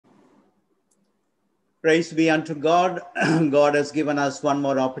Praise be unto God. God has given us one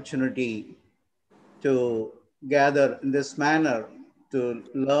more opportunity to gather in this manner to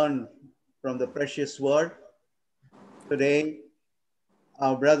learn from the precious word. Today,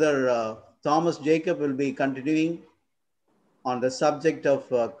 our brother Thomas Jacob will be continuing on the subject of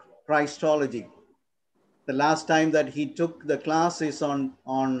Christology. The last time that he took the class is on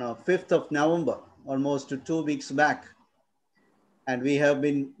 5th of November, almost 2 weeks back. And we have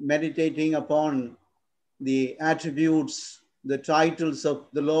been meditating upon the attributes, the titles of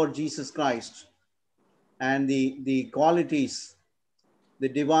the Lord Jesus Christ, and the qualities, the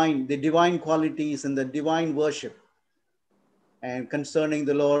divine qualities and the divine worship, and concerning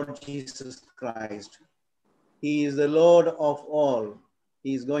the Lord Jesus Christ. He is the Lord of all.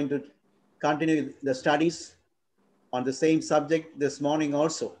 He is going to continue the studies on the same subject this morning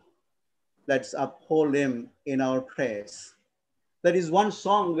also. Let's uphold him in our prayers. There is one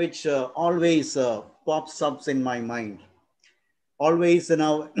song which always pops up in my mind. Always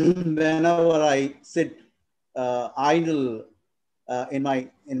now, whenever I sit idle in my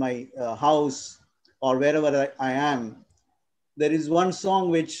house or wherever I am, there is one song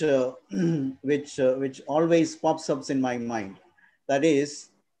which which always pops up in my mind. That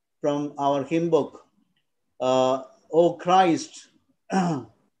is from our hymn book, "O Christ," about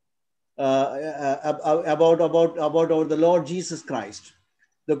the Lord Jesus Christ.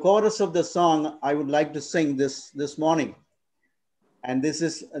 The chorus of the song I would like to sing this morning, and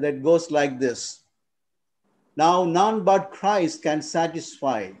that goes like this. Now none but Christ can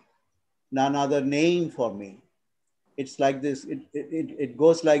satisfy, none other name for me. It's like this. It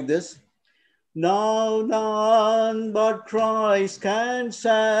goes like this. Now none but Christ can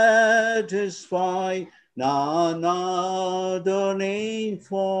satisfy, none other name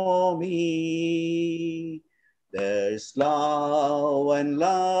for me. There's love and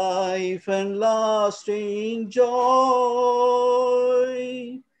life and lasting joy,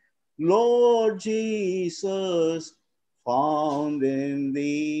 Lord Jesus, found in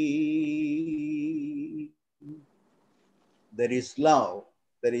thee. There is love,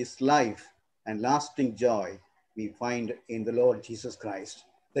 there is life, and lasting joy we find in the Lord Jesus Christ.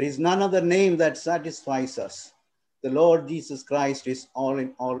 There is none other name that satisfies us. The Lord Jesus Christ is all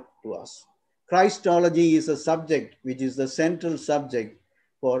in all to us. Christology is a subject which is the central subject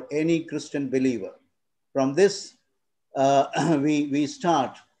for any Christian believer. From this, we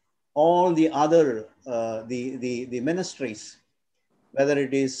start all the other the ministries, whether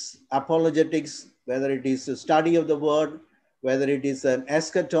it is apologetics, whether it is a study of the word, whether it is an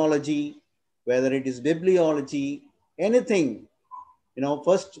eschatology, whether it is bibliology, anything.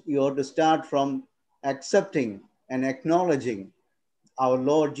 First you have to start from accepting and acknowledging our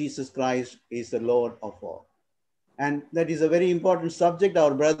Lord Jesus Christ is the Lord of all. And that is a very important subject.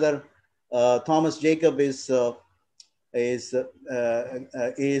 Our brother Thomas Jacob is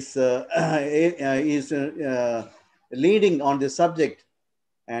leading on this subject,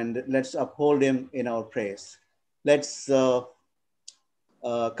 and let's uphold him in our prayers. Let's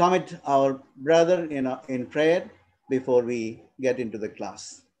commit our brother in prayer before we get into the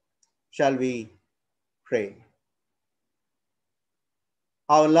class. Shall we pray?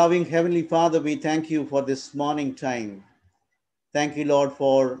 Our loving Heavenly Father, we thank you for this morning time. Thank you, Lord,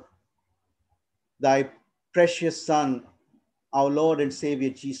 for thy precious Son, our Lord and Savior,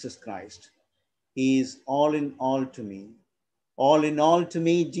 Jesus Christ. He is all in all to me. All in all to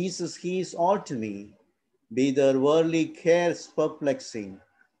me, Jesus, he is all to me. Be the worldly cares perplexing,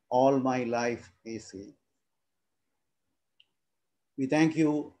 all my life is he. We thank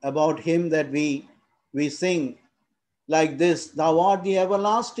you about him that we sing like this: Thou art the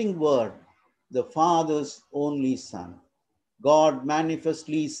everlasting word, the Father's only Son, God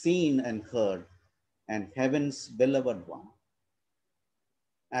manifestly seen and heard, and heaven's beloved one.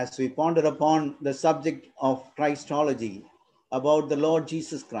 As we ponder upon the subject of Christology, about the Lord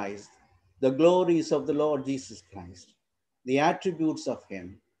Jesus Christ, the glories of the Lord Jesus Christ, the attributes of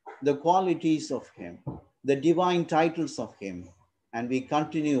him, the qualities of him, the divine titles of him, and we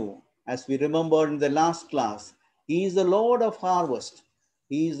continue as we remember in the last class, he is the Lord of harvest,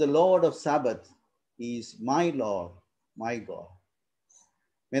 he is the Lord of Sabbath, he is my Lord, my God.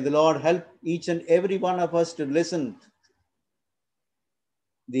 May the Lord help each and every one of us to listen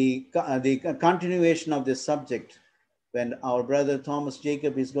the continuation of this subject when our brother Thomas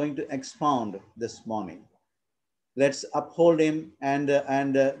Jacob is going to expound this morning. Let's uphold him and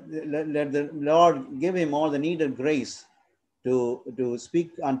let the Lord give him all the needed grace to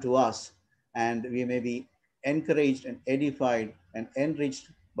speak unto us, and we may be encouraged and edified and enriched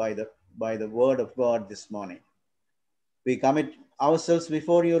by the word of God this morning. We commit ourselves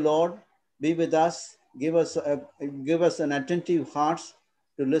before you, Lord. Be with us Give us an attentive hearts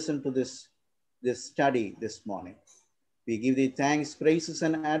to listen to this study this morning. We give thee thanks, praises,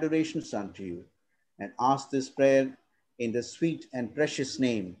 and adorations unto you, and ask this prayer in the sweet and precious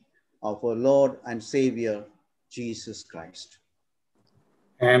name of our Lord and Savior, Jesus Christ.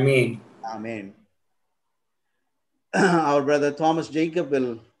 Amen. Amen. Our brother Thomas Jacob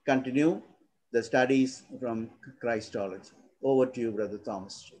will continue the studies from Christology. Over to you, brother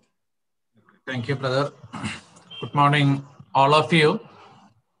Thomas Jacob. Thank you, brother. Good morning, all of you.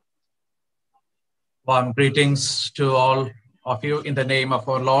 Warm greetings to all of you in the name of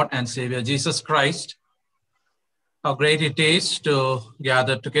our Lord and Savior Jesus Christ. How great it is to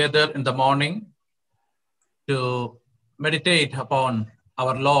gather together in the morning to meditate upon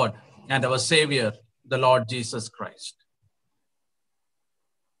our Lord and our Savior, the Lord Jesus Christ.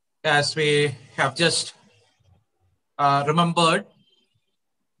 As we have just remembered,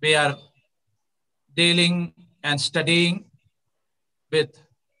 we are dealing and studying with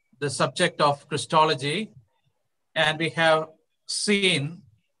the subject of Christology, and we have seen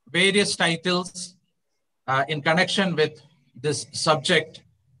various titles in connection with this subject.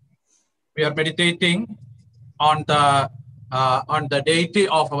 We are meditating on the deity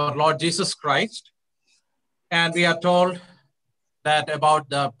of our Lord Jesus Christ, and we are told that about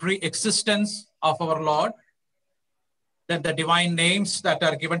the pre-existence of our Lord, then the divine names that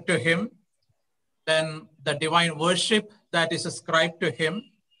are given to him, then the divine worship that is ascribed to him,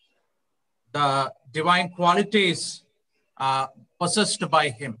 the divine qualities possessed by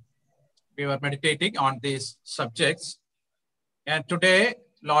him. We were meditating on these subjects. And today,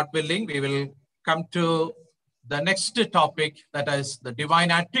 Lord willing, we will come to the next topic, that is the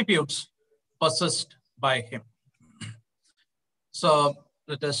divine attributes possessed by him. So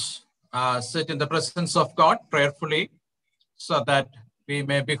let us sit in the presence of God prayerfully so that we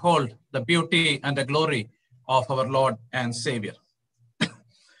may behold the beauty and the glory of our Lord and Savior.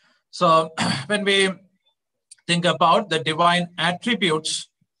 So when we think about the divine attributes,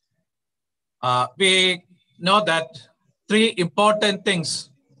 we know that three important things,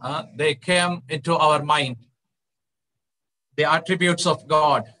 they came into our mind. The attributes of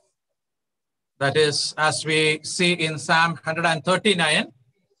God. That is, as we see in Psalm 139,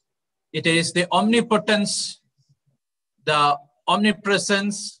 it is the omnipotence, the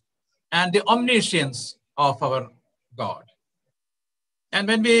omnipresence, and the omniscience of our God. And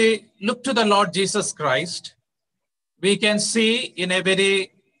when we look to the Lord Jesus Christ, we can see in a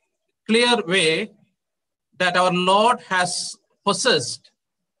very clear way that our Lord has possessed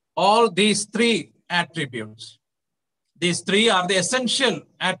all these three attributes. These three are the essential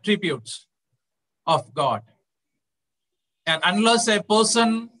attributes of God. And unless a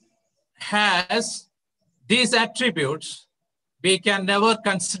person has these attributes, we can never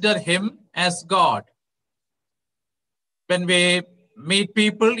consider him as God. When we meet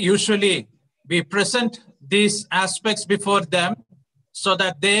people, usually we present these aspects before them so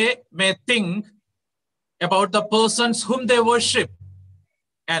that they may think about the persons whom they worship,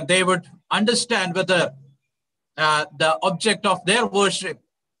 and they would understand whether the object of their worship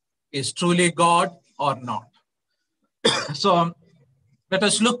is truly God or not. So let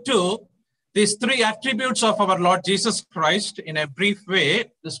us look to these three attributes of our Lord Jesus Christ in a brief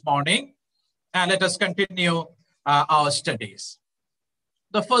way this morning, and let us continue our studies.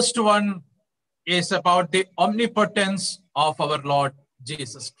 The first one is about the omnipotence of our Lord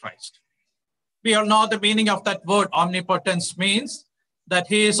Jesus Christ. We all know the meaning of that word. Omnipotence means that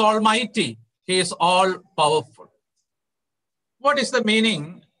he is almighty, he is all powerful. What is the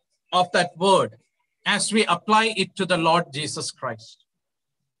meaning of that word as we apply it to the Lord Jesus Christ?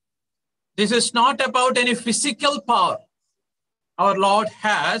 This is not about any physical power our Lord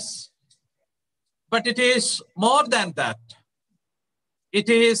has, but it is more than that. It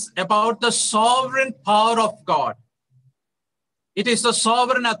is about the sovereign power of God. It is the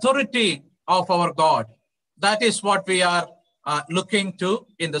sovereign authority of our God. That is what we are looking to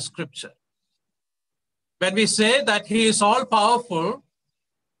in the scripture. When we say that he is all powerful,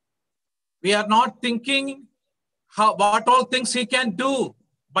 we are not thinking what all things he can do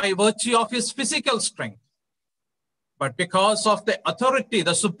by virtue of his physical strength, but because of the authority,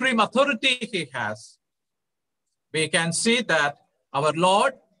 the supreme authority he has, we can see that our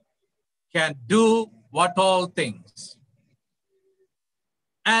Lord can do what all things.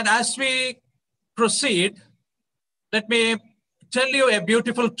 And as we proceed, let me tell you a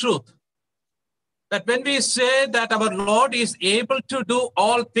beautiful truth, that when we say that our Lord is able to do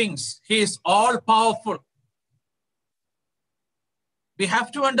all things, he is all powerful, we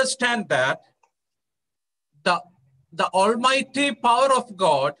have to understand that the almighty power of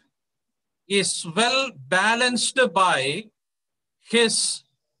God is well balanced by his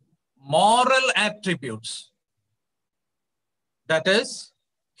moral attributes. That is,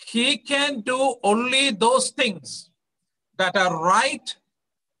 he can do only those things that are right,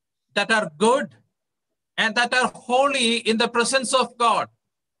 that are good, and that are holy in the presence of God.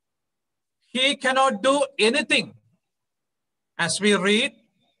 He cannot do anything. As we read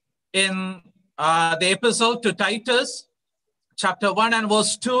in the epistle to Titus, chapter 1 and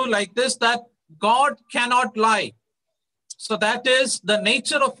verse 2, like this, that God cannot lie. So that is the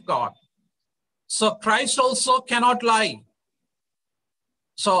nature of God. So Christ also cannot lie.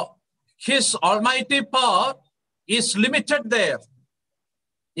 So his almighty power is limited there.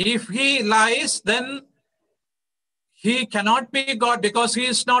 If he lies, then he cannot be God because he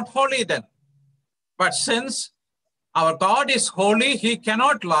is not holy then. But since our God is holy, he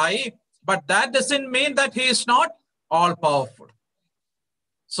cannot lie, but that doesn't mean that he is not all-powerful.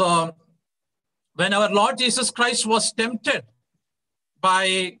 So when our Lord Jesus Christ was tempted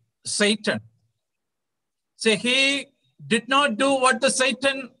by Satan, see, he did not do what the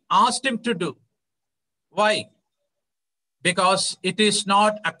Satan asked him to do. Why? Because it is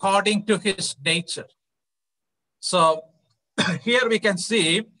not according to his nature. So here we can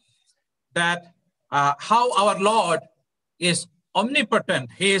see that how our Lord is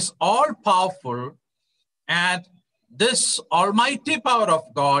omnipotent. He is all-powerful, and this almighty power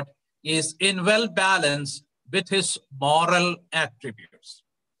of God is in well balance with his moral attributes.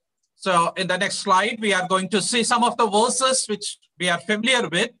 So in the next slide, we are going to see some of the verses which we are familiar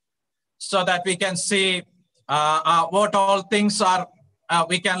with so that we can see what all things are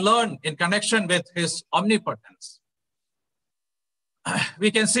we can learn in connection with his omnipotence.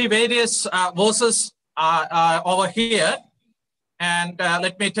 We can see various verses over here. And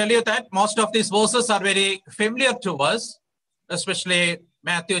let me tell you that most of these verses are very familiar to us, especially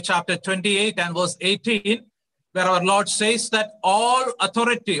Matthew chapter 28 and verse 18, where our Lord says that all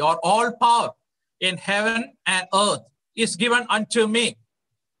authority or all power in heaven and earth is given unto me.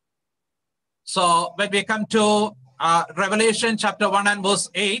 So when we come to Revelation chapter 1 and verse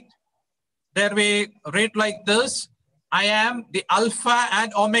 8, there we read like this: I am the Alpha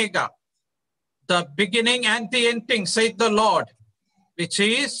and Omega, the beginning and the ending, saith the Lord, which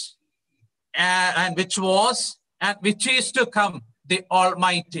is and which was and which is to come, the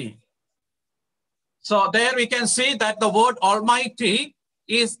Almighty. So there we can see that the word Almighty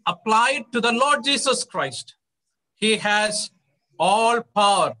is applied to the Lord Jesus Christ. He has all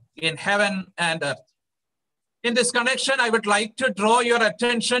power in heaven and earth. In this connection, I would like to draw your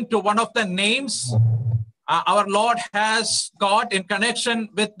attention to one of the names our Lord has got in connection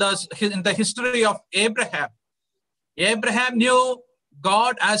with in the history of Abraham. Abraham knew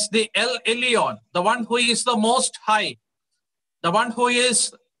God as the El Elyon, the one who is the most high, the one who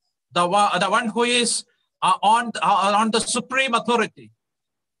is on the supreme authority.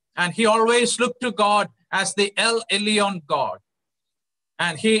 And he always looked to God as the El Elyon God.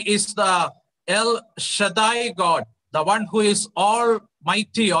 And he is the El Shaddai God, the one who is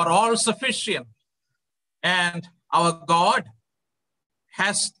almighty or all sufficient. And our God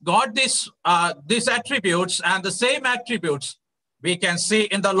has got these attributes, and the same attributes we can see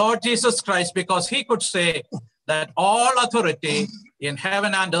in the Lord Jesus Christ, because he could say that all authority in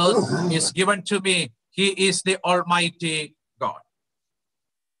heaven and earth is given to me. He is the Almighty God.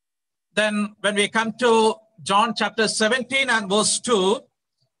 Then when we come to John chapter 17 and verse 2,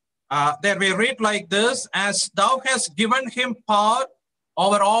 there we read like this: as thou hast given him power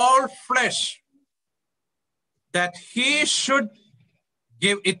over all flesh, that he should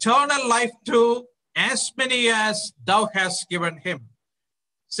give eternal life to as many as thou hast given him.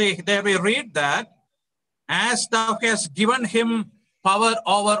 See, there we read that, as thou hast given him power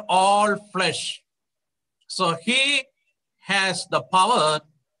over all flesh. So he has the power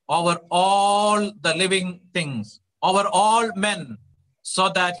over all the living things, over all men, so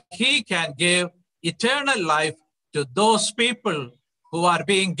that he can give eternal life to those people who are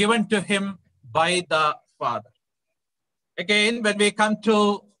being given to him by the Father. Again, when we come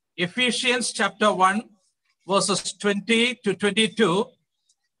to Ephesians chapter 1, verses 20 to 22,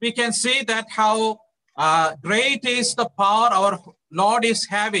 we can see that how great is the power our Lord is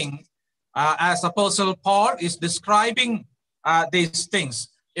having, as Apostle Paul is describing these things.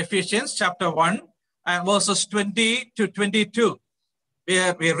 Ephesians chapter 1 and verses 20 to 22,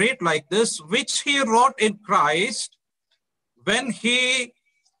 where we read like this: which he wrought in Christ when he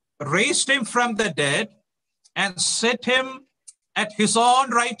raised him from the dead and set him at his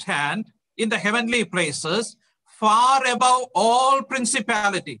own right hand in the heavenly places, far above all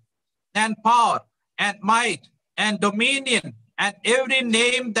principality and power and might and dominion and every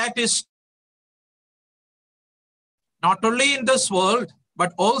name that is not only in this world,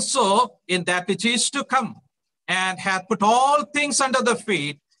 but also in that which is to come, and hath put all things under the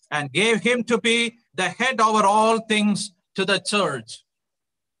feet, and gave him to be the head over all things to the church.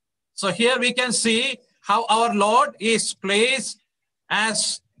 So here we can see how our Lord is placed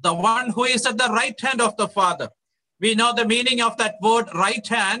as the one who is at the right hand of the Father. We know the meaning of that word right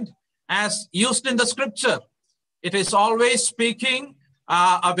hand as used in the scripture. It is always speaking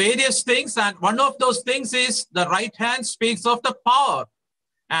of various things, and one of those things is the right hand speaks of the power.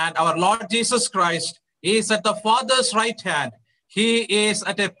 And our Lord Jesus Christ is at the Father's right hand. He is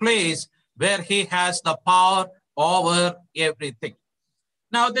at a place where he has the power over everything.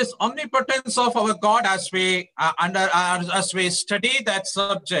 Now, this omnipotence of our God, as we study that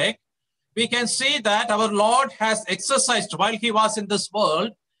subject, we can see that our Lord has exercised, while he was in this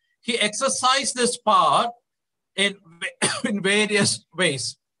world, he exercised this power in various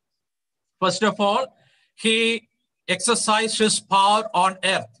ways. First of all, he exercised his power on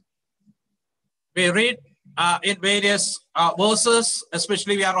earth. We read in various verses,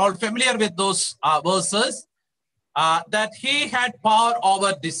 especially we are all familiar with those verses, that he had power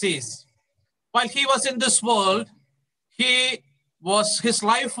over disease. While he was in this world, his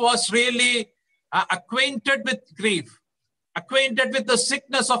life was really acquainted with grief, acquainted with the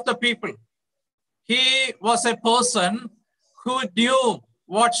sickness of the people. He was a person who knew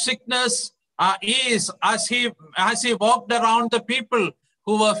what sickness is as he walked around the people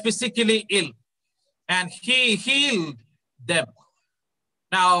who were physically ill, and he healed them.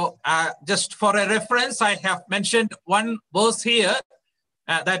 Now, just for a reference, I have mentioned one verse here,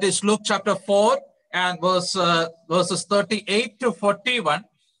 that is Luke chapter 4 and verses 38 to 41.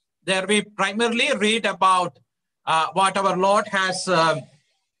 There we primarily read about what our Lord has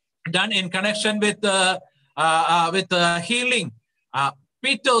done in connection with healing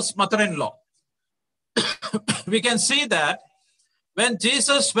Peter's mother-in-law. We can see that when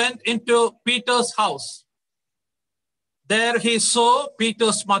Jesus went into Peter's house, there he saw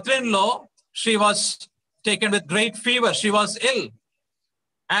Peter's mother-in-law. She was taken with great fever. She was ill.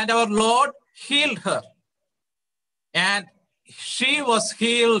 And our Lord healed her. And she was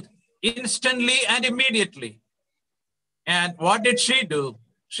healed instantly and immediately. And what did she do?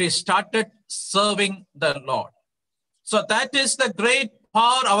 She started serving the Lord. So that is the great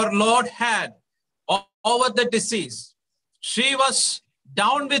power our Lord had over the disease. She was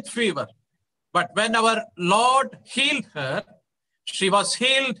down with fever. But when our Lord healed her, she was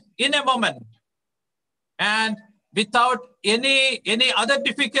healed in a moment. And without any other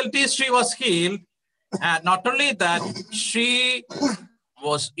difficulties, she was healed. And not only that, she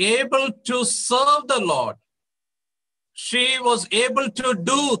was able to serve the Lord. She was able to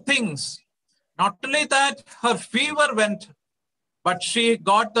do things. Not only that, her fever went, but she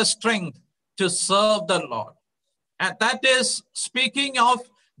got the strength to serve the Lord. And that is speaking of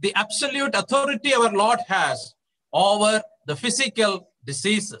the absolute authority our Lord has over the physical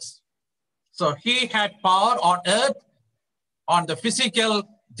diseases. So he had power on earth on the physical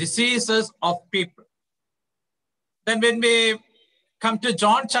diseases of people. Then when we come to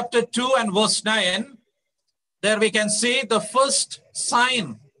John chapter 2 and verse 9, there we can see the first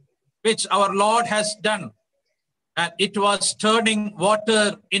sign which our Lord has done. And it was turning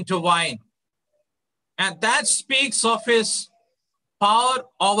water into wine. And that speaks of his power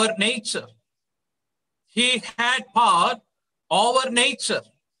over nature. He had power over nature.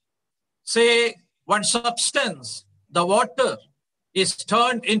 Say, one substance, the water, is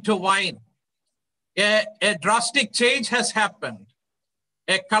turned into wine. A drastic change has happened.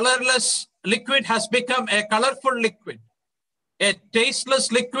 A colorless liquid has become a colorful liquid. A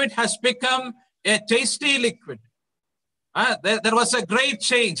tasteless liquid has become a tasty liquid. There was a great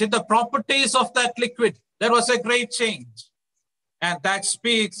change in the properties of that liquid. There was a great change. And that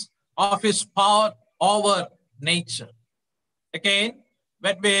speaks of his power over nature. Again,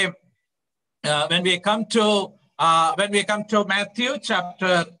 when we come to Matthew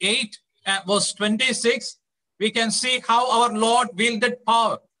chapter 8 and verse 26, we can see how our Lord wielded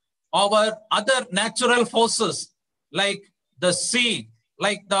power over other natural forces like the sea,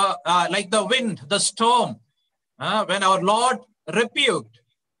 like the wind, the storm. When our Lord rebuked,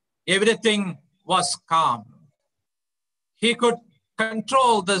 everything was calm. He could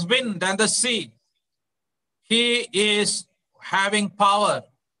control the wind and the sea. He is having power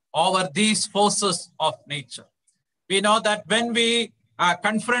over these forces of nature. We know that when we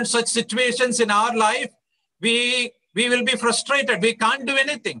confront such situations in our life, we will be frustrated. We can't do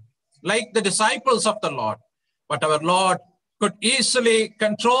anything, like the disciples of the Lord. But our Lord could easily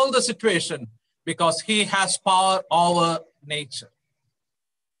control the situation because he has power over nature.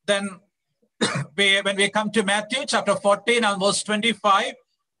 Then when we come to Matthew chapter 14 and verse 25,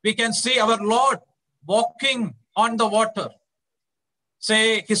 we can see our Lord walking on the water.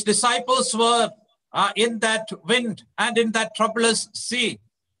 Say his disciples were in that wind and in that troublous sea.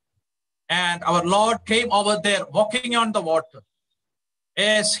 And our Lord came over there walking on the water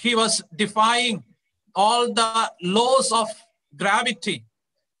as he was defying all the laws of gravity.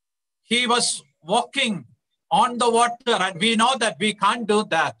 He was walking on the water, and we know that we can't do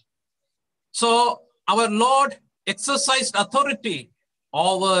that. So our Lord exercised authority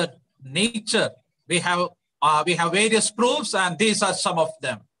over nature. We have various proofs, and these are some of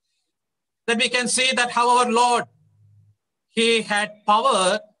them. Then we can see that how our Lord, he had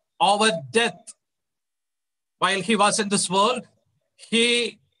power over death. While he was in this world,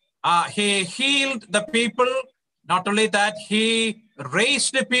 he healed the people. Not only that, he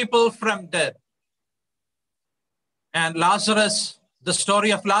raised the people from death. And Lazarus, the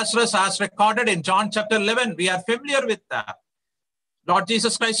story of Lazarus as recorded in John chapter 11, we are familiar with that. Lord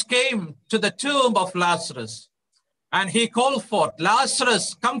Jesus Christ came to the tomb of Lazarus and he called forth,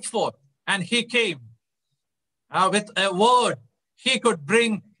 Lazarus, come forth. And he came with a word. He could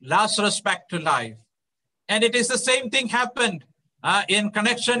bring Lazarus back to life. And it is the same thing happened in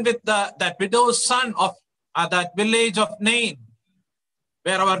connection with that widow's son of that village of Nain,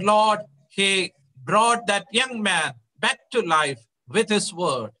 where our Lord, he brought that young man back to life with his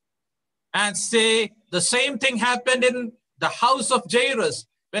word. And say the same thing happened in the house of Jairus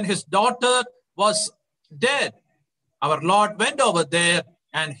when his daughter was dead. Our Lord went over there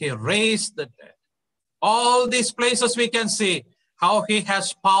and he raised the dead. All these places we can see how he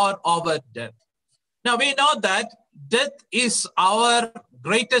has power over death. Now we know that death is our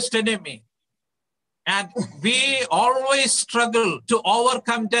greatest enemy. And we always struggle to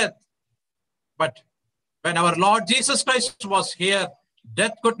overcome death. But when our Lord Jesus Christ was here,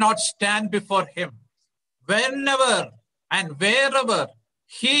 death could not stand before him. Whenever and wherever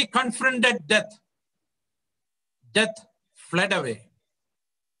he confronted death, death fled away.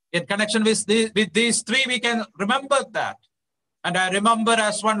 In connection with these three, we can remember that. And I remember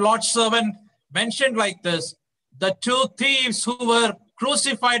as one Lord's servant mentioned like this, the two thieves who were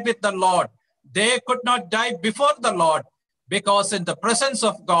crucified with the Lord, they could not die before the Lord because in the presence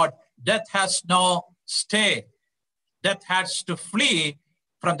of God, death has no stay. Death has to flee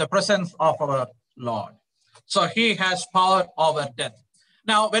from the presence of our Lord. So he has power over death.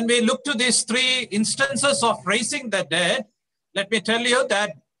 Now, when we look to these three instances of raising the dead, let me tell you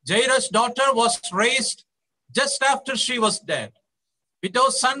that Jairus' daughter was raised just after she was dead.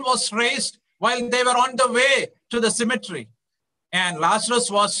 Widow's son was raised while they were on the way to the cemetery. And Lazarus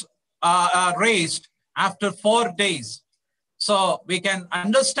was raised after 4 days. So we can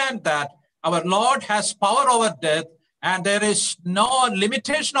understand that our Lord has power over death and there is no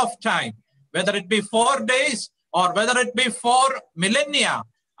limitation of time, whether it be 4 days or whether it be 4 millennia,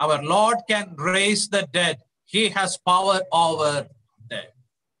 our Lord can raise the dead. He has power over death.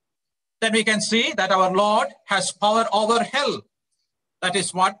 Then we can see that our Lord has power over hell. That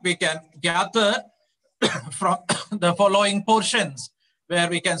is what we can gather from the following portions, where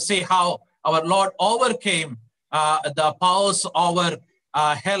we can see how our Lord overcame the powers over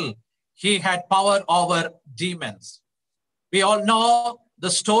hell. He had power over demons. We all know the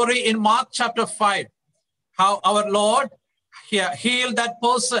story in Mark chapter 5, how our Lord healed that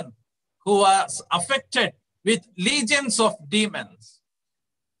person who was affected with legions of demons.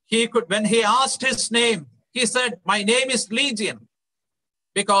 He could, when he asked his name, he said, "My name is Legion,"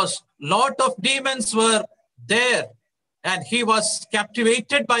 because lot of demons were there and he was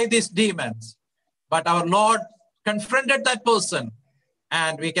captivated by these demons. But our Lord confronted that person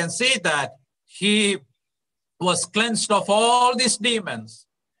and we can see that he was cleansed of all these demons.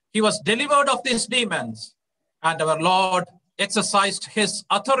 He was delivered of these demons and our Lord exercised his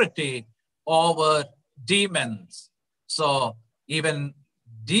authority over demons. So even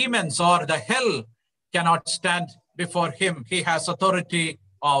demons or the hell cannot stand before him. He has authority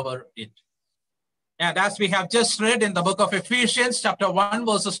over it. And as we have just read in the book of Ephesians, chapter 1,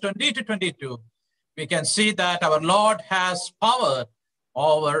 verses 20 to 22, we can see that our Lord has power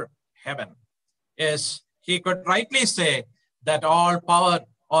over heaven. Yes, he could rightly say that all power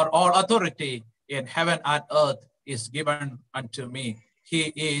or all authority in heaven and earth is given unto me.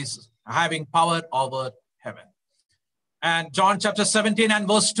 He is having power over heaven. And John chapter 17 and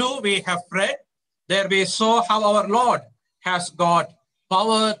verse 2, we have read, there we saw how our Lord has got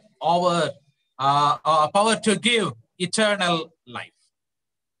power over power to give eternal life.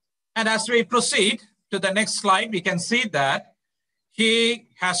 And as we proceed to the next slide, we can see that he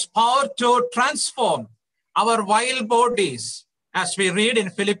has power to transform our vile bodies as we read in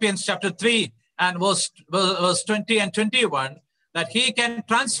Philippians chapter 3 and verse 20 and 21, that he can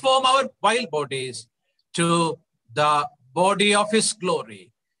transform our vile bodies to the body of his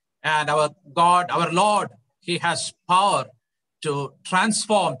glory. And our God, our Lord, he has power to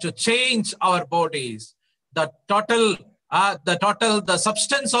transform, to change our bodies. The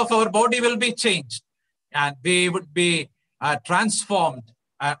substance of our body will be changed, and we would be transformed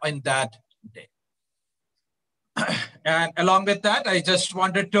in that day. And along with that, I just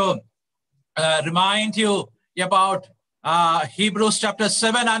wanted to remind you about Hebrews chapter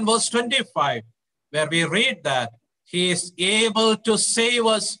 7 and verse 25, where we read that he is able to save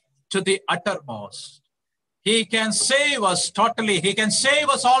us to the uttermost. He can save us totally. He can save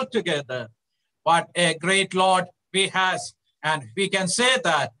us altogether. What a great Lord we have. And we can say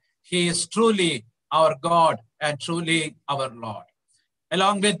that he is truly our God and truly our Lord.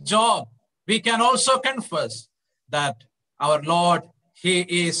 Along with Job, we can also confess that our Lord, he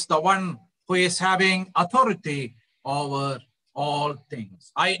is the one who is having authority over all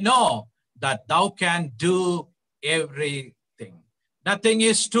things. I know that thou can do everything. Nothing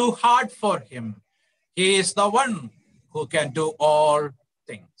is too hard for him. He is the one who can do all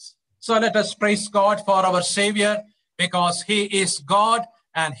things. So let us praise God for our Savior, because he is God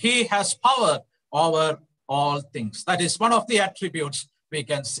and he has power over all things. That is one of the attributes we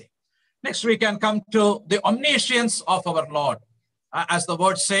can see. Next, we can come to the omniscience of our Lord. As the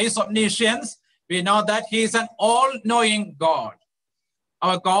word says, omniscience, we know that he is an all-knowing God.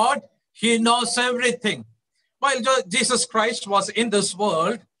 Our God, he knows everything. While Jesus Christ was in this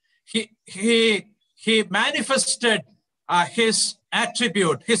world, he manifested his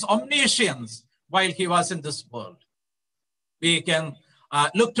attribute, his omniscience, while he was in this world. We can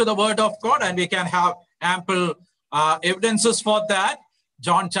look to the word of God and we can have ample evidences for that.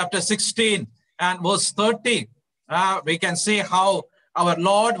 John chapter 16 and verse 30, we can see how our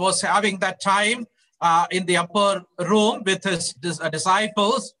Lord was having that time in the upper room with his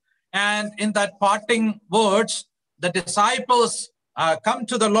disciples. And in that parting words, the disciples come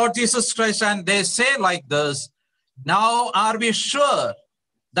to the Lord Jesus Christ and they say like this, "Now are we sure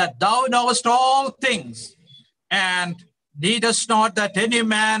that thou knowest all things, and needest not that any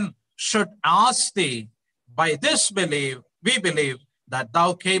man should ask thee? By this we believe that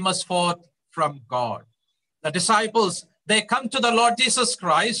thou camest forth from God." The disciples, they come to the Lord Jesus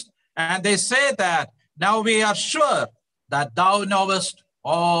Christ and they say that, "Now we are sure that thou knowest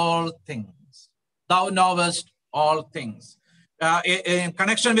all things." Thou knowest all things. In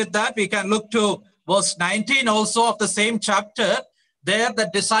connection with that, we can look to verse 19 also of the same chapter. There the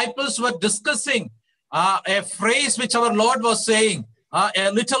disciples were discussing a phrase which our Lord was saying,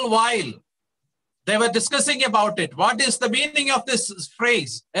 a little while. They were discussing about it. What is the meaning of this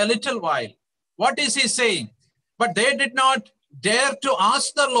phrase, a little while? What is he saying? But they did not dare to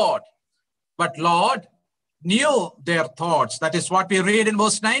ask the Lord. But Lord knew their thoughts. That is what we read in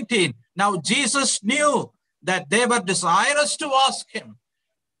verse 19. Now Jesus knew that they were desirous to ask him.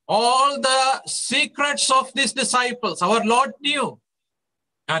 All the secrets of these disciples, our Lord knew.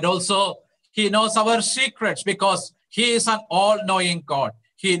 And also he knows our secrets because he is an all-knowing God.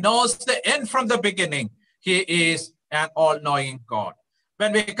 He knows the end from the beginning. He is an all-knowing God.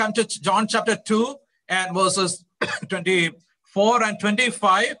 When we come to John chapter 2 and verses 24 and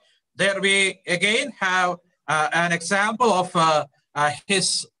 25, there we again have an example of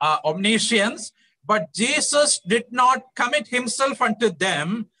his omniscience. But Jesus did not commit himself unto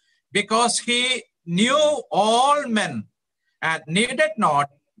them, because he knew all men and needed not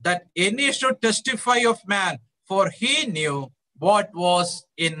that any should testify of man, for he knew what was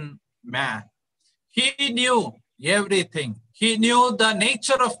in man. He knew everything. He knew the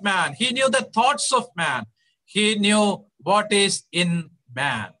nature of man. He knew the thoughts of man. He knew what is in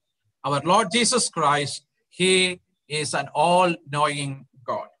man. Our Lord Jesus Christ, he is an all-knowing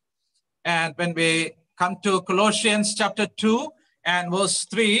God. And when we come to Colossians chapter 2 and verse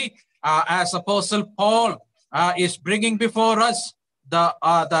 3, as Apostle Paul is bringing before us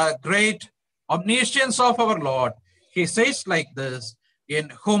the great omniscience of our Lord, he says like this, "In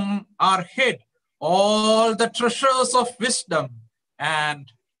whom are hid all the treasures of wisdom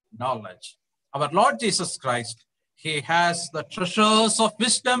and knowledge." Our Lord Jesus Christ, he has the treasures of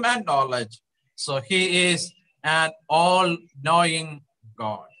wisdom and knowledge. So he is an all-knowing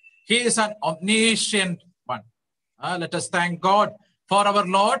God. He is an omniscient one. Let us thank God for our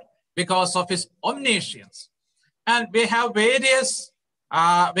Lord because of his omniscience. And we have various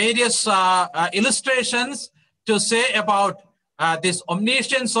illustrations to say about this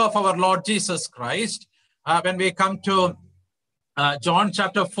omniscience of our Lord Jesus Christ. When we come to John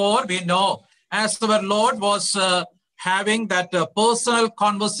chapter 4, we know as our Lord was having that personal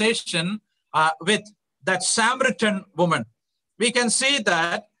conversation with that Samaritan woman. We can see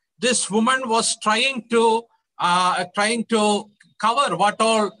that this woman was trying to cover what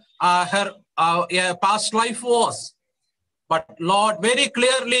all her past life was. But Lord very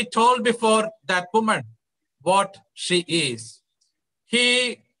clearly told before that woman what she is.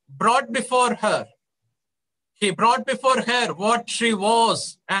 He brought before her what she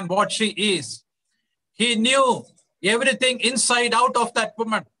was and what she is. He knew everything inside out of that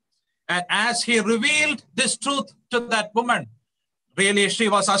woman. And as he revealed this truth to that woman, really she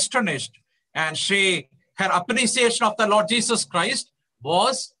was astonished. And her appreciation of the Lord Jesus Christ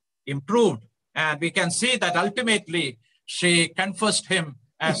was improved. And we can see that ultimately she confessed him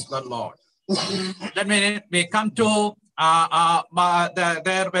as the Lord. Then we come to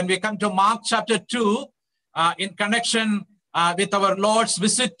when we come to Mark chapter 2, in connection with our Lord's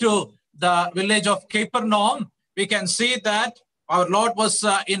visit to the village of Capernaum, we can see that our Lord was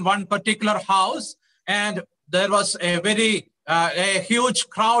in one particular house, and there was a huge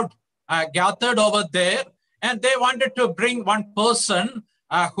crowd gathered over there, and they wanted to bring one person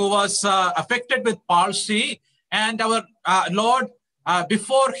who was affected with palsy, and our Lord,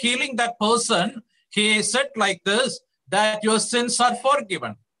 before healing that person, he said like this, that your sins are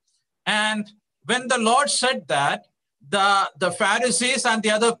forgiven. And when the Lord said that, the Pharisees and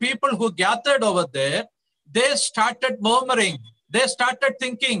the other people who gathered over there, they started murmuring. They started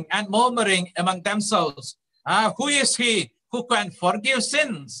thinking and murmuring among themselves, who is he who can forgive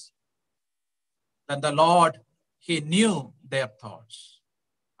sins? Then the Lord, he knew their thoughts.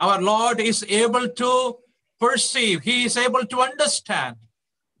 Our Lord is able to perceive. He is able to understand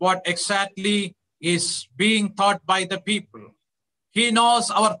what exactly is being thought by the people. He knows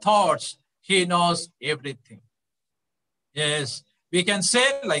our thoughts. He knows everything. Yes, we can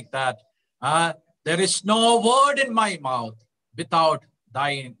say like that. There is no word in my mouth without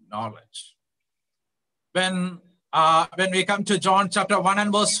thy knowledge. When we come to John chapter 1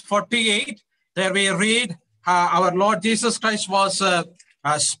 and verse 48, there we read our Lord Jesus Christ was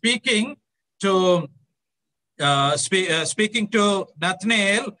speaking to Nathanael,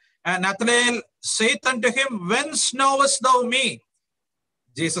 and Nathanael saith unto him, whence knowest thou me?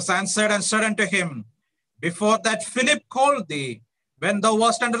 Jesus answered and said unto him, before that Philip called thee, when thou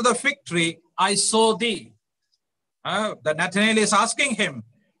wast under the fig tree, I saw thee. The Nathanael is asking him,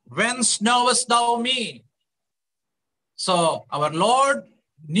 whence knowest thou me? So our Lord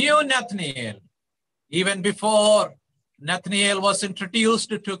knew Nathanael even before Nathanael was introduced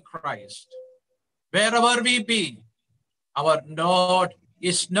to Christ. Wherever we be, our Lord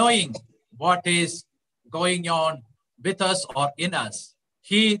is knowing what is going on with us or in us.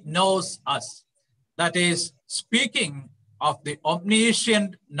 He knows us. That is speaking of the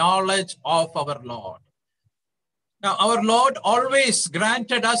omniscient knowledge of our Lord. Now, our Lord always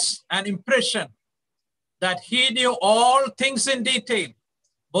granted us an impression that he knew all things in detail,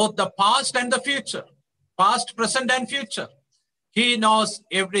 both the past and the future, past, present, and future. He knows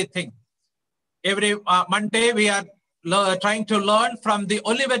everything. Every Monday, we are trying to learn from the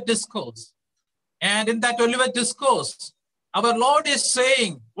Olivet Discourse. And in that Olivet Discourse, our Lord is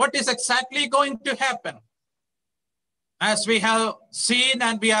saying what is exactly going to happen. As we have seen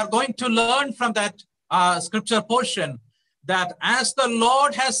and we are going to learn from that scripture portion, that as the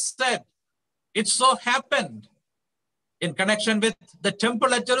Lord has said, it so happened in connection with the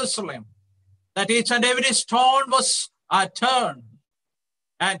temple at Jerusalem, that each and every stone was turned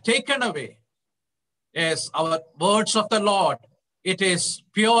and taken away. Yes, our words of the Lord, it is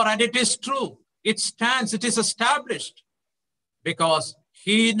pure and it is true. It stands, it is established, because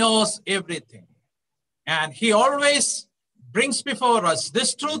he knows everything. And he always brings before us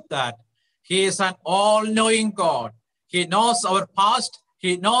this truth that he is an all-knowing God. He knows our past.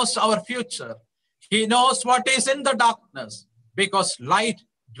 He knows our future. He knows what is in the darkness, because light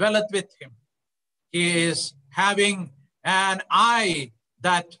dwelleth with him. He is having an eye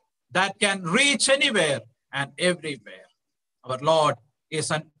that can reach anywhere and everywhere. Our Lord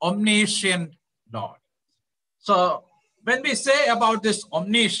is an omniscient Lord. So when we say about this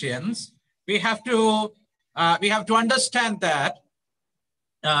omniscience, we have to understand that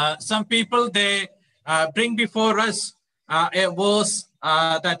some people, they bring before us a verse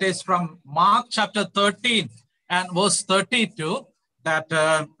that is from Mark chapter 13 and verse 32 that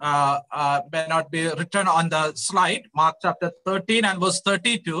may not be written on the slide. Mark chapter 13 and verse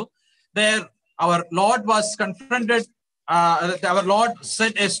 32. There our Lord was confronted, our Lord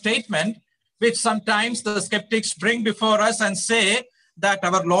said a statement which sometimes the skeptics bring before us and say that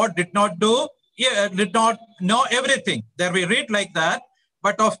our Lord did not know everything. There we read like that,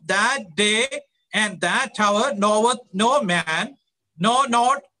 but of that day and that hour knoweth no man, no,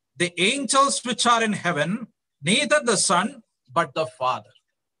 not the angels which are in heaven, neither the Son, but the Father.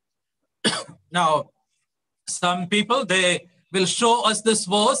 Now, some people, they will show us this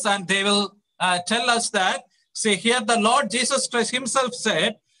verse and they will tell us that, see here the Lord Jesus Christ himself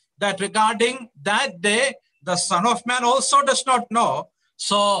said that regarding that day, the Son of Man also does not know.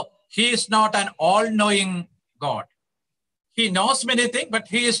 So he is not an all-knowing God. He knows many things, but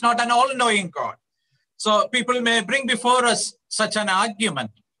he is not an all-knowing God. So people may bring before us such an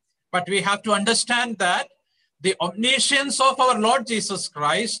argument, but we have to understand that the omniscience of our Lord Jesus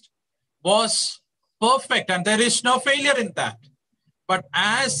Christ was perfect and there is no failure in that. But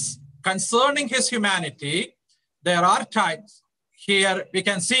as concerning his humanity, there are times here we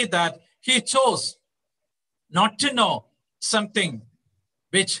can see that he chose not to know something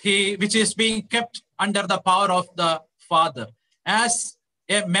which is being kept under the power of the Father. As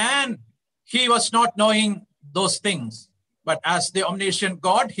a man, he was not knowing those things, but as the omniscient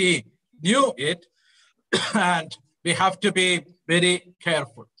God, he knew it, and we have to be very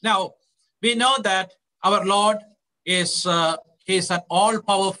careful. Now, we know that our Lord is an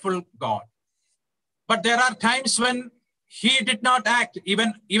all-powerful God. But there are times when he did not act.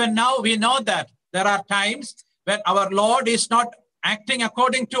 Even now, we know that there are times when our Lord is not acting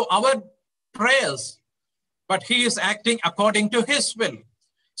according to our prayers, but he is acting according to his will.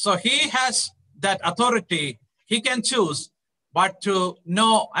 So he has that authority. He can choose what to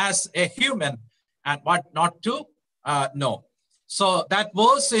know as a human and what not to know. So that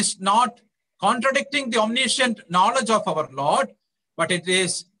verse is not contradicting the omniscient knowledge of our Lord, but it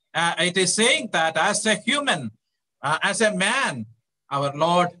is saying that as a human, as a man, our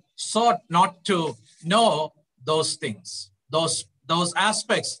Lord sought not to know those things, those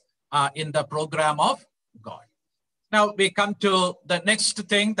aspects in the program of God. Now we come to the next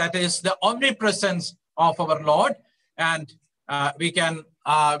thing, that is the omnipresence of our Lord, and we can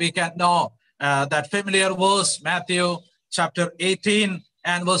know that familiar verse, Matthew chapter 18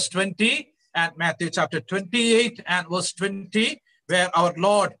 and verse 20, and Matthew chapter 28 and verse 20, where our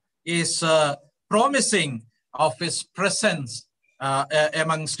Lord is promising of his presence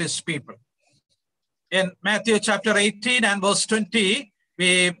amongst his people. In Matthew chapter 18 and verse 20,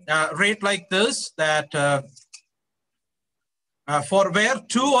 we read like this, that for where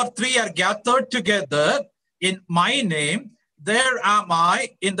 2 or 3 are gathered together in my name, there am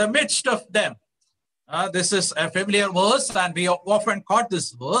I in the midst of them. This is a familiar verse, and we often quote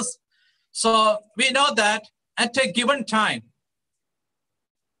this verse. So we know that at a given time,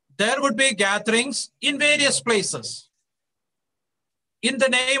 there would be gatherings in various places in the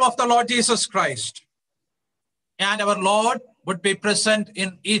name of the Lord Jesus Christ. And our Lord would be present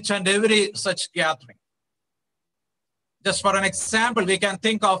in each and every such gathering. Just for an example, we can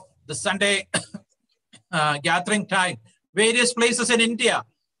think of the Sunday gathering time. Various places in India,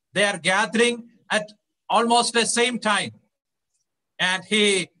 they are gathering at almost the same time. And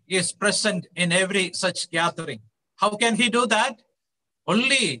he is present in every such gathering. How can he do that?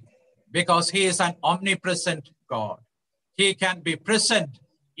 Only because he is an omnipresent God. He can be present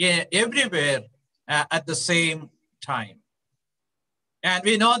everywhere at the same time. And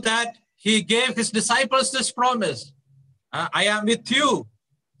we know that he gave his disciples this promise. I am with you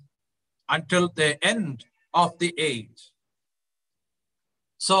until the end of the age.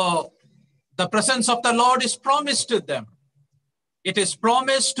 So the presence of the Lord is promised to them. It is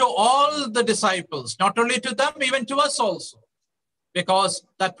promised to all the disciples, not only to them, even to us also. Because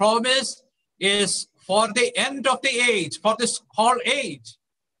that promise is for the end of the age, for this whole age.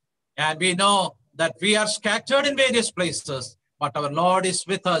 And we know that we are scattered in various places, but our Lord is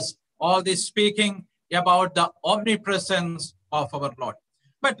with us. All this speaking about the omnipresence of our Lord.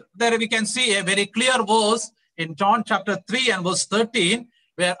 But there we can see a very clear verse in John chapter 3 and verse 13,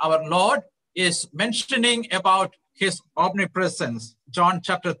 where our Lord is mentioning about his omnipresence. John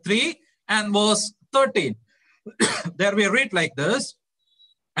chapter 3 and verse 13. There we read like this,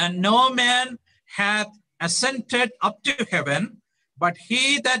 and no man hath ascended up to heaven, but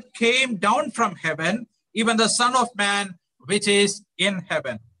he that came down from heaven, even the Son of Man, which is in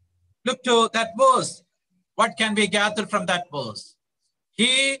heaven. Look to that verse. What can we gather from that verse?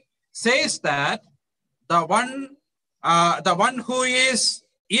 He says that the one who is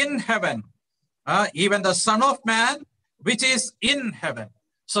in heaven, even the Son of Man, which is in heaven.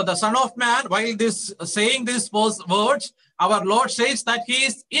 So the Son of Man, while saying these words, our Lord says that he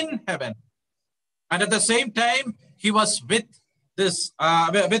is in heaven. And at the same time, he was with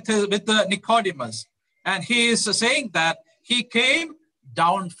Nicodemus. And he is saying that he came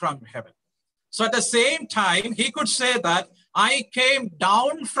down from heaven. So at the same time, he could say that I came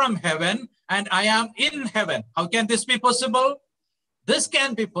down from heaven and I am in heaven. How can this be possible? This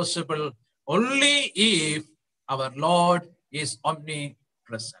can be possible only if our Lord is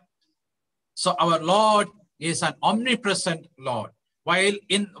omnipresent. So our Lord is an omnipresent Lord. While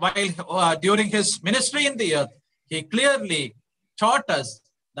during his ministry in the earth, he clearly taught us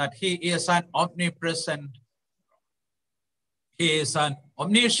that he is an omnipresent. He is an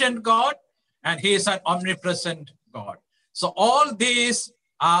omniscient God, and he is an omnipresent God. So all these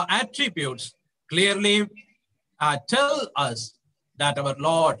attributes clearly tell us that our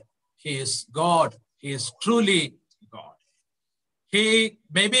Lord, he is God. He is truly God.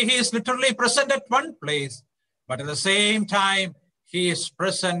 Maybe he is literally present at one place, but at the same time, he is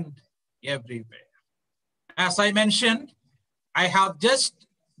present everywhere. As I mentioned, I have just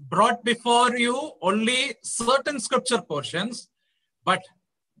brought before you only certain scripture portions, but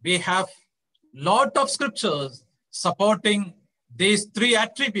we have lot of scriptures supporting these three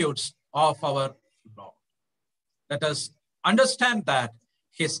attributes of our Lord. Let us understand that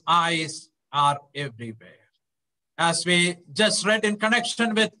his eyes are everywhere. As we just read in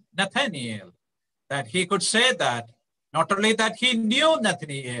connection with Nathanael, that he could say that, not only that he knew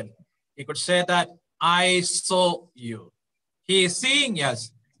Nathanael, he could say that I saw you. He is seeing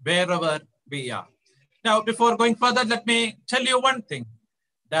us wherever we are. Now, before going further, let me tell you one thing,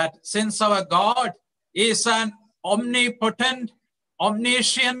 that since our God is an omnipotent,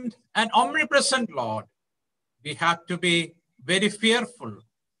 omniscient, and omnipresent Lord, we have to be very fearful.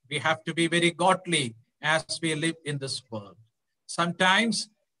 We have to be very godly as we live in this world. Sometimes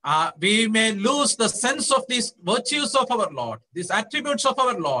we may lose the sense of these virtues of our Lord, these attributes of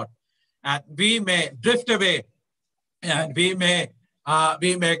our Lord, and we may drift away, and we may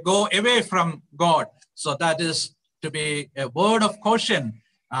go away from God. So that is to be a word of caution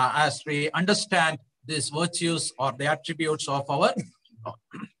as we understand these virtues or the attributes of our Lord.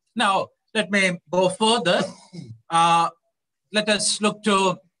 Now, let me go further. Let us look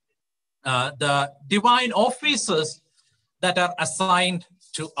to the divine offices that are assigned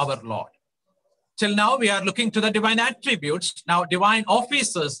to our Lord. Till now, we are looking to the divine attributes. Now, divine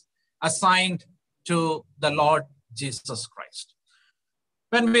offices assigned to the Lord Jesus Christ.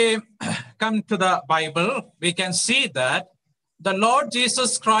 When we come to the Bible, we can see that the Lord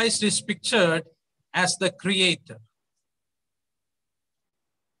Jesus Christ is pictured as the creator.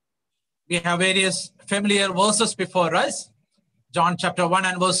 We have various familiar verses before us. John chapter 1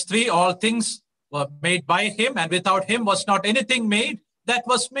 and verse 3, all things were made by him, and without him was not anything made that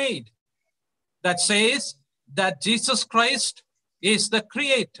was made. That says that Jesus Christ is the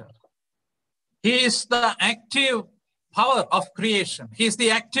creator. He is the active power of creation. He is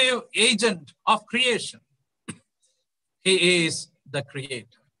the active agent of creation. He is the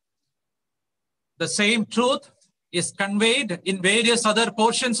creator. The same truth is conveyed in various other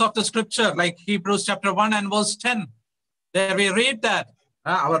portions of the scripture, like Hebrews chapter 1 and verse 10. There we read that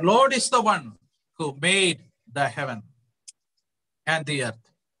our Lord is the one who made the heaven and the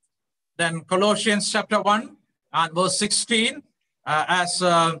earth. Then Colossians chapter 1 and verse 16, as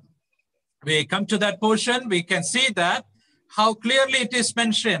we come to that portion, we can see that how clearly it is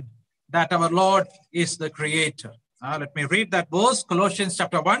mentioned that our Lord is the creator. Let me read that verse, Colossians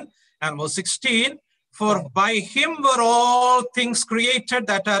chapter 1 and verse 16. For by him were all things created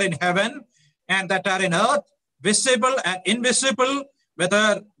that are in heaven and that are in earth, visible and invisible,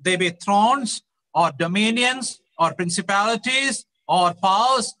 whether they be thrones or dominions or principalities or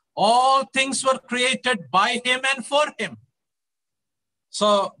powers, all things were created by him and for him.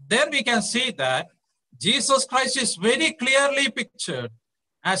 So there we can see that Jesus Christ is very clearly pictured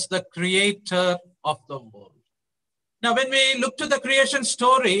as the creator of the world. Now, when we look to the creation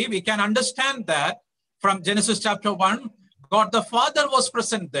story, we can understand that from Genesis chapter 1, God the Father was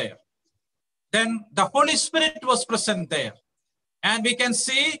present there. Then the Holy Spirit was present there. And we can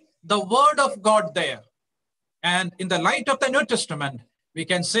see the Word of God there. And in the light of the New Testament, we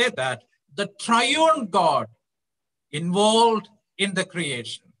can say that the triune God involved in the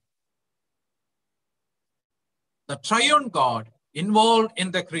creation. The triune God involved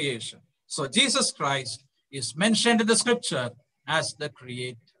in the creation. So Jesus Christ is mentioned in the scripture as the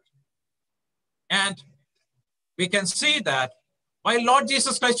creator. And we can see that while Lord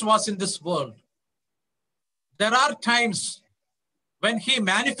Jesus Christ was in this world, there are times when he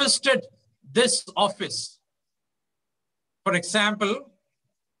manifested this office. For example,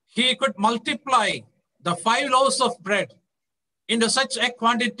 he could multiply the 5 loaves of bread into such a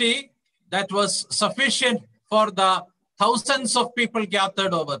quantity that was sufficient for the thousands of people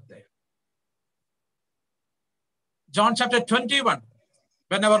gathered over there. John chapter 21,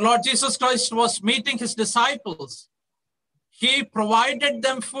 when our Lord Jesus Christ was meeting his disciples, he provided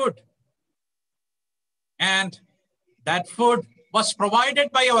them food And that food was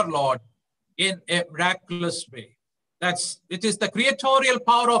provided by our Lord in a miraculous way. It is the creatorial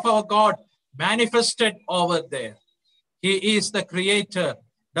power of our God manifested over there. He is the creator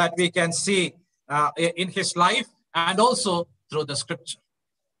that we can see in his life and also through the scripture.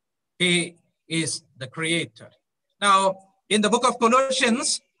 He is the creator. Now, in the book of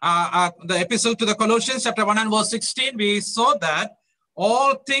Colossians, the epistle to the Colossians, chapter 1 and verse 16, we saw that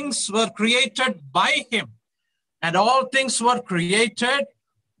all things were created by him, and all things were created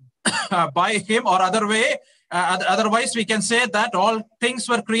by him, or otherwise we can say that all things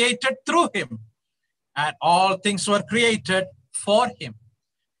were created through him, and all things were created for him.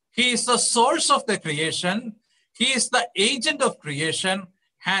 He is the source of the creation. He is the agent of creation,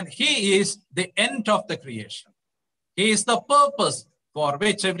 and he is the end of the creation. He is the purpose for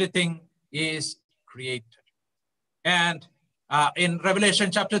which everything is created. And in Revelation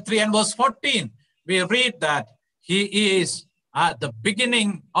chapter 3 and verse 14, we read that he is the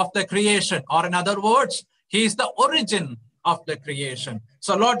beginning of the creation, or in other words, he is the origin of the creation.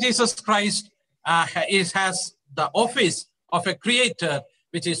 So Lord Jesus Christ has the office of a creator,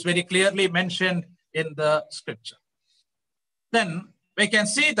 which is very clearly mentioned in the scripture. Then we can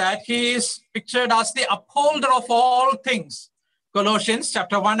see that he is pictured as the upholder of all things. Colossians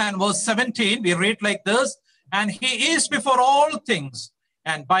chapter 1 and verse 17, we read like this, and he is before all things,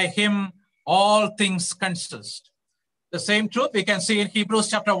 and by him all things consist. The same truth we can see in Hebrews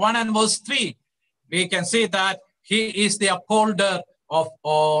chapter 1 and verse 3. We can see that he is the upholder of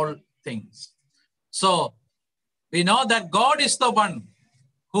all things. So we know that God is the one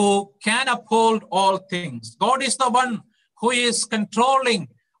who can uphold all things. God is the one who is controlling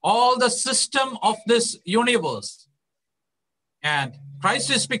all the system of this universe. And Christ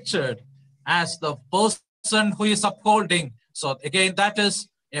is pictured as the person who is upholding. So again, that is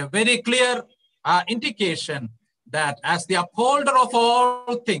a very clear indication that as the upholder of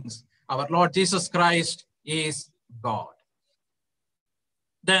all things, our Lord Jesus Christ is God.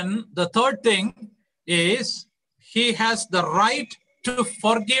 Then the third thing is he has the right to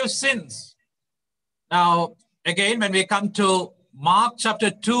forgive sins. Now, again, when we come to Mark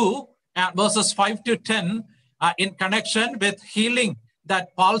chapter 2, verses 5 to 10, in connection with healing that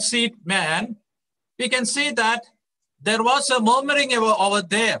palsied man, we can see that there was a murmuring over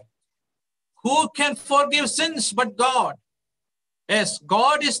there. Who can forgive sins but God? Yes,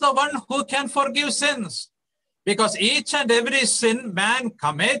 God is the one who can forgive sins, because each and every sin man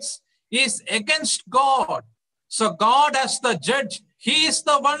commits is against God. So God, as the judge, he is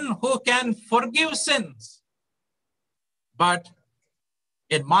the one who can forgive sins. But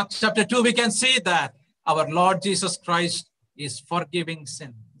in Mark chapter 2, we can see that our Lord Jesus Christ is forgiving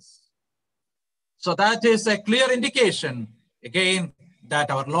sins. So that is a clear indication, again,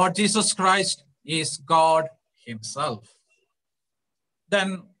 that our Lord Jesus Christ is God himself.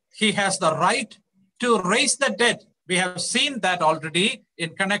 Then he has the right to raise the dead. We have seen that already in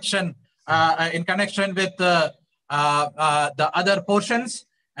connection with the other portions.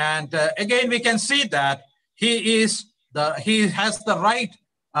 And again, we can see that he has the right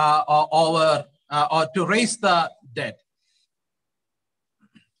or to raise the dead.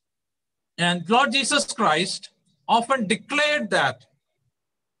 And Lord Jesus Christ often declared that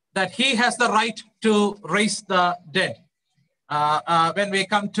he has the right to raise the dead. When we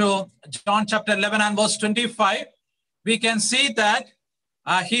come to John chapter 11 and verse 25, we can see that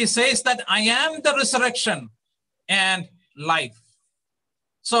he says that I am the resurrection and life.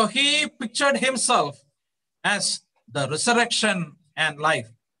 So he pictured himself as the resurrection and life.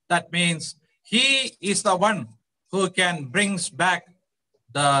 That means he is the one who can bring back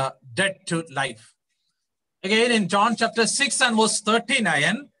the dead to life. Again, in John chapter 6 and verse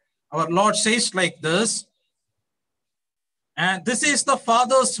 39, our Lord says like this, and this is the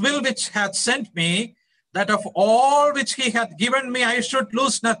Father's will which hath sent me, that of all which he hath given me, I should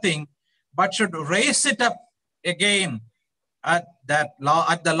lose nothing, but should raise it up again at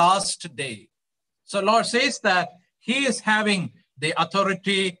the last day. So Lord says that he is having the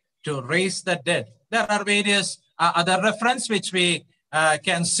authority to raise the dead. There are various other references which we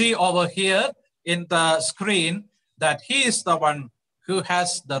can see over here in the screen, that he is the one who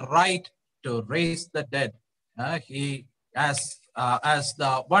has the right to raise the dead. He as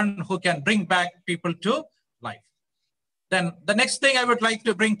the one who can bring back people to life. Then the next thing I would like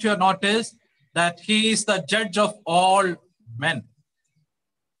to bring to your notice, that he is the judge of all men.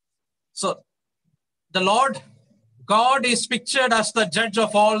 So the Lord God is pictured as the judge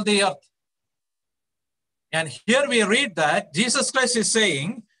of all the earth. And here we read that Jesus Christ is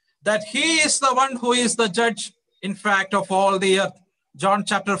saying that he is the one who is the judge, in fact, of all the earth. John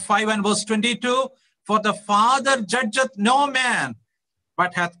chapter 5 and verse 22, For the Father judgeth no man,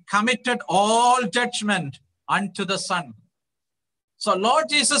 but hath committed all judgment unto the Son. So Lord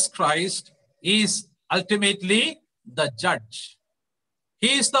Jesus Christ is ultimately the judge.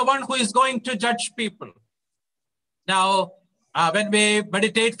 He is the one who is going to judge people. Now, when we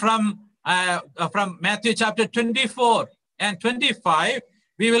meditate from Matthew chapter 24 and 25,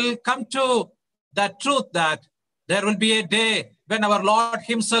 we will come to that truth that there will be a day when our Lord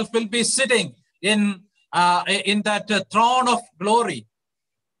himself will be sitting in that throne of glory,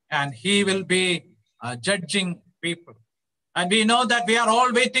 and he will be judging people. And we know that we are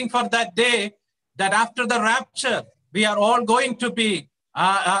all waiting for that day, that after the rapture, we are all going to be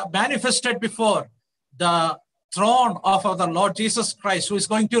manifested before the throne of our Lord Jesus Christ, who is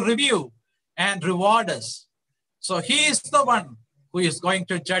going to review and reward us. So he is the one who is going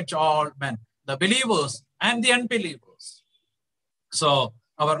to judge all men, the believers and the unbelievers. So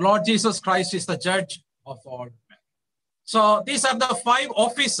our Lord Jesus Christ is the judge of all men. So these are the 5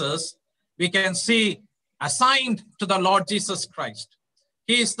 offices we can see assigned to the Lord Jesus Christ.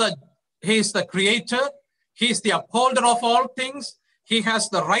 He is the creator. He is the upholder of all things. He has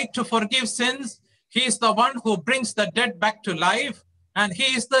the right to forgive sins. He is the one who brings the dead back to life. And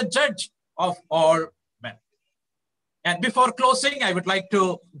he is the judge of all men. And before closing, I would like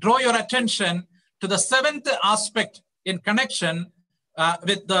to draw your attention to the 7th aspect in connection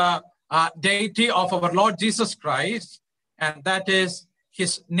with the deity of our Lord Jesus Christ. And that is,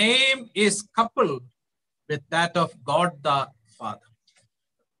 his name is coupled with that of God the Father.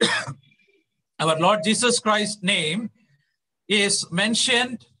 Our Lord Jesus Christ's name is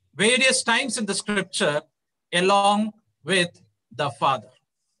mentioned various times in the scripture along with the Father.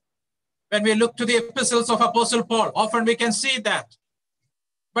 When we look to the epistles of Apostle Paul, often we can see that.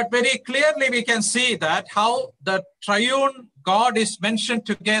 But very clearly we can see that how the triune God is mentioned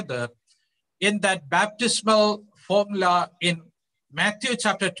together in that baptismal formula in Matthew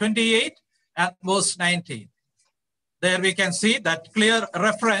chapter 28 and verse 19. There we can see that clear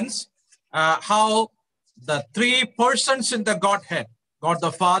reference how the 3 persons in the Godhead, God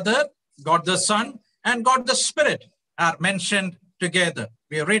the Father, God the Son, and God the Spirit are mentioned together.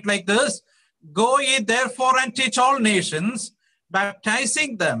 We read like this: "Go ye therefore and teach all nations,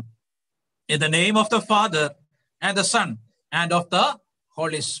 baptizing them in the name of the Father and the Son and of the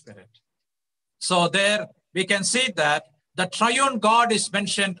Holy Spirit." So there we can see that the triune God is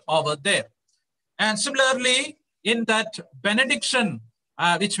mentioned over there. And similarly, in that benediction,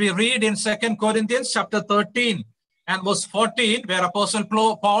 which we read in 2 Corinthians chapter 13 and verse 14, where Apostle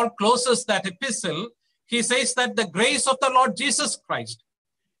Paul closes that epistle, he says that the grace of the Lord Jesus Christ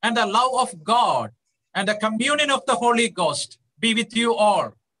and the love of God and the communion of the Holy Ghost be with you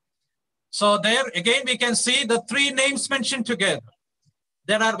all. So there again we can see the 3 names mentioned together.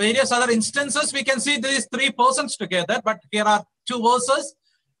 There are various other instances we can see these 3 persons together, but here are 2 verses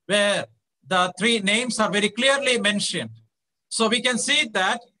where the 3 names are very clearly mentioned. So we can see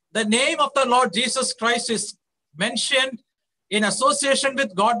that the name of the Lord Jesus Christ is mentioned in association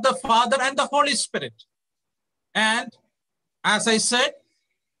with God the Father and the Holy Spirit. And as I said,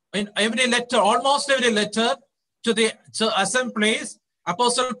 in every letter, almost every letter to the assemblies,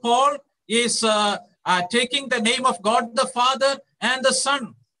 Apostle Paul is taking the name of God the Father and the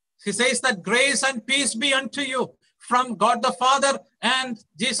Son. He says that grace and peace be unto you from God the Father and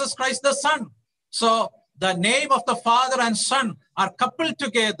Jesus Christ the Son. So the name of the Father and Son are coupled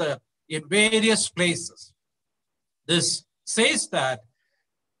together in various places. This says that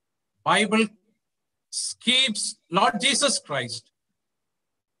Bible keeps Lord Jesus Christ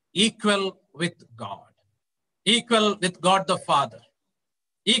equal with God, equal with God the Father,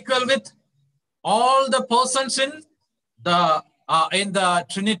 equal with all the persons in the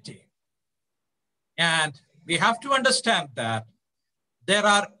Trinity. And we have to understand that there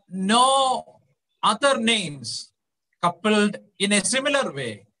are no other names coupled in a similar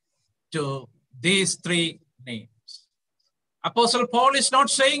way to these 3 names. Apostle Paul is not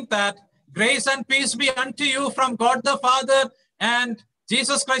saying that grace and peace be unto you from God the Father and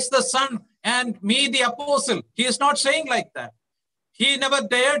Jesus Christ the Son and me the apostle. He is not saying like that. He never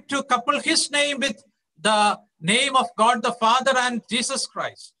dared to couple his name with the name of God the Father and Jesus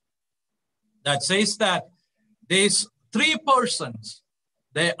Christ. That says that these 3 persons,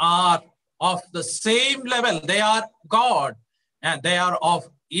 they are of the same level. They are God and they are of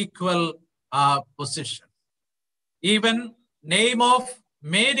equal position. Even name of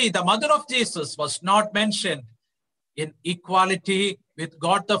Mary, the mother of Jesus, was not mentioned in equality with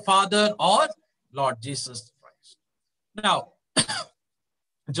God the Father or Lord Jesus Christ. Now,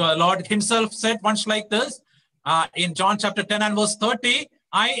 the Lord himself said once like this in John chapter 10 and verse 30,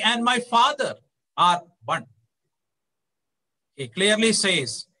 "I and my Father are one. He clearly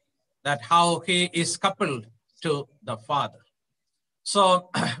says that how he is coupled to the Father. So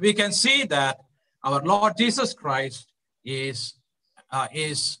we can see that our Lord Jesus Christ is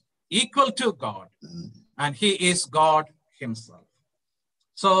equal to God, and he is God himself.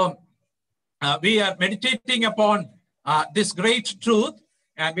 So we are meditating upon this great truth,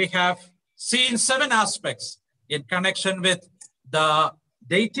 and we have seen 7 aspects in connection with the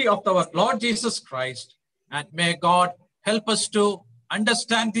deity of our Lord Jesus Christ. And may God help us to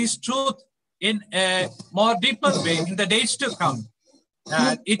understand this truth in a more deeper way in the days to come.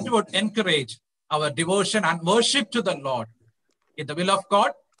 And it would encourage our devotion and worship to the Lord. In the will of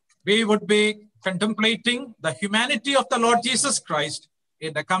God, we would be contemplating the humanity of the Lord Jesus Christ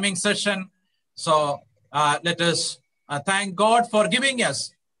in the coming session. So let us thank God for giving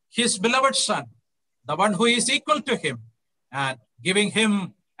us his beloved Son, the one who is equal to him, and giving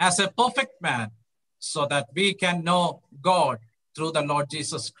him as a perfect man so that we can know God through the Lord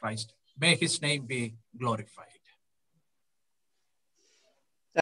Jesus Christ. May his name be glorified.